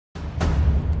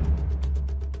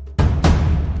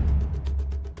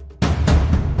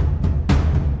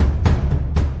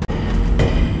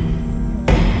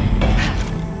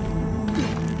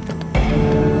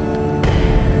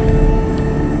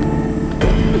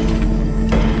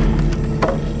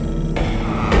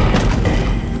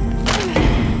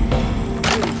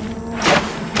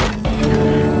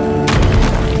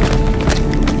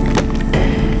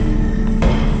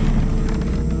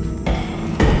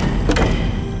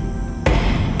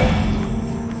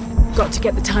to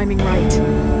get the timing right.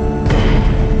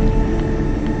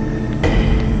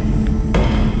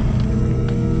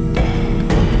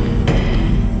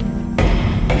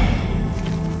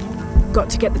 Got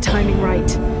to get the timing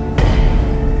right.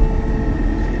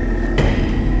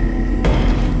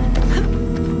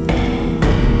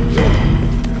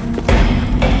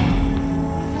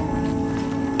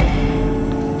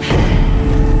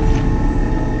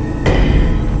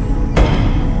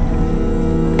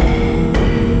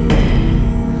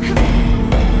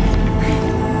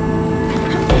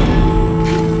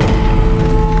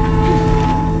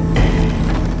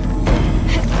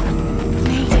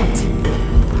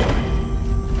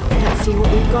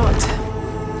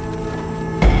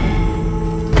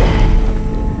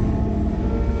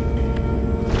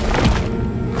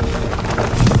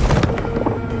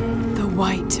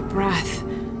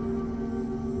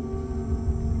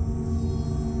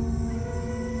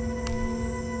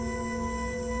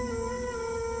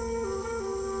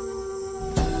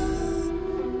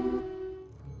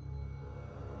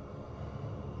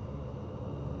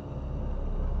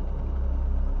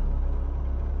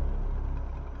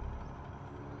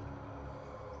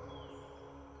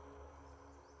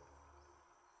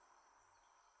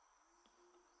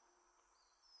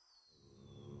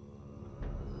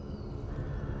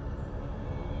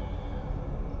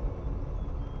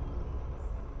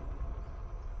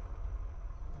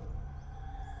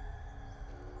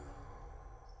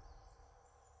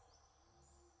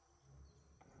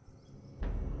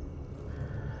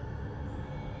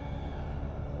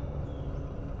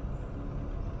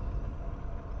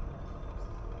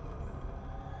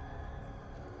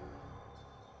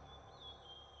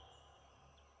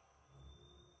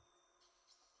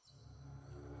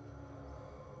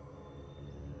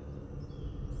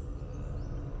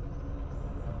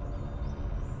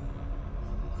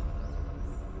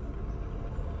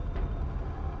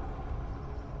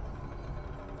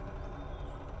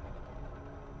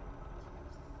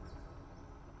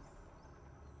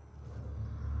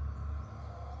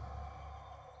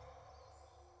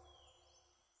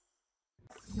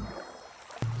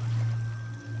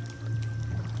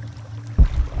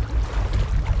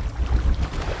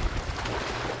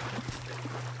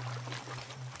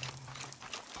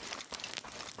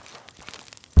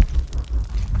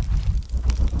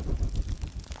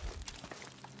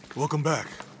 Welcome back.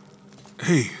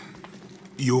 Hey,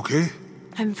 you okay?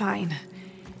 I'm fine.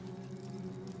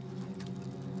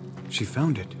 She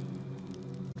found it.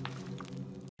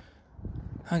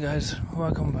 Hi guys,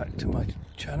 welcome back to my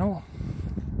channel.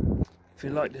 If you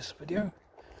like this video,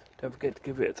 don't forget to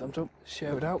give it a thumbs up,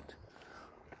 share it out.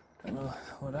 Don't know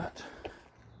what that.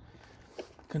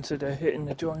 Consider hitting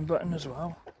the join button as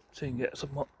well, so you can get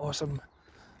some awesome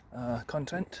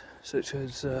content, such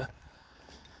as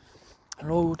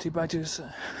loyalty badges,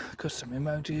 custom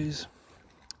emojis.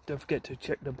 Don't forget to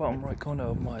check the bottom right corner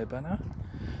of my banner,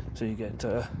 so you get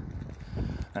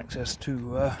access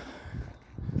to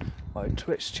my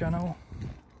Twitch channel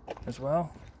as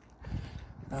well,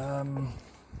 and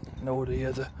all the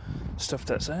other stuff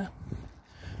that's there.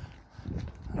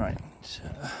 Right,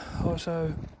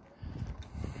 also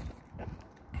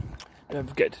don't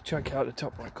forget to check out the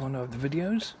top right corner of the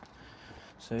videos,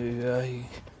 so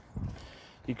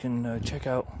you can check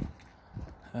out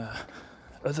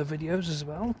other videos as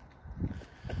well.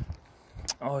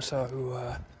 Also,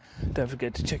 don't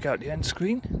forget to check out the end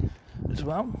screen as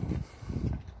well,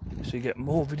 so you get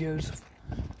more videos.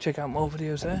 Check out more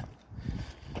videos there.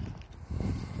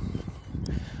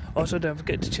 Also, don't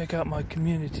forget to check out my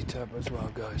community tab as well,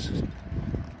 guys.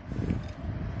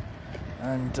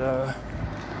 And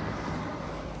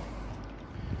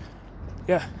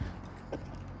yeah.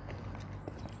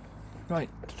 Right,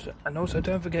 and also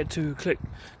don't forget to click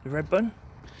the red button,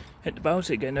 hit the bell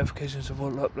so you get notifications of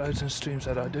all uploads and streams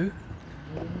that I do.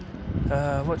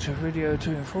 Watch a video to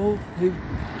in full, leave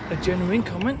a genuine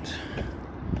comment,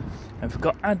 and if you've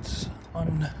got ads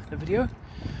on the video,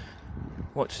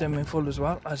 watch them in full as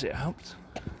well, as it helps.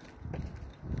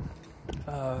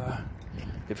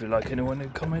 If you like anyone who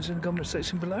comments in the comment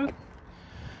section below,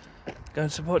 go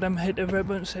and support them, hit the red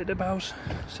buttons, hit the bells,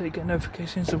 so you get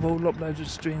notifications of all uploaded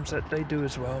streams that they do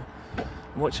as well.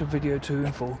 Watch a video too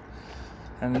in full,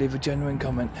 and leave a genuine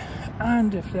comment.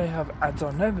 And if they have ads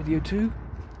on their video too,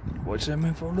 watch them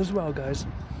in full as well, guys.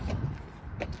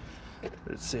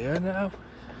 Let's see her now.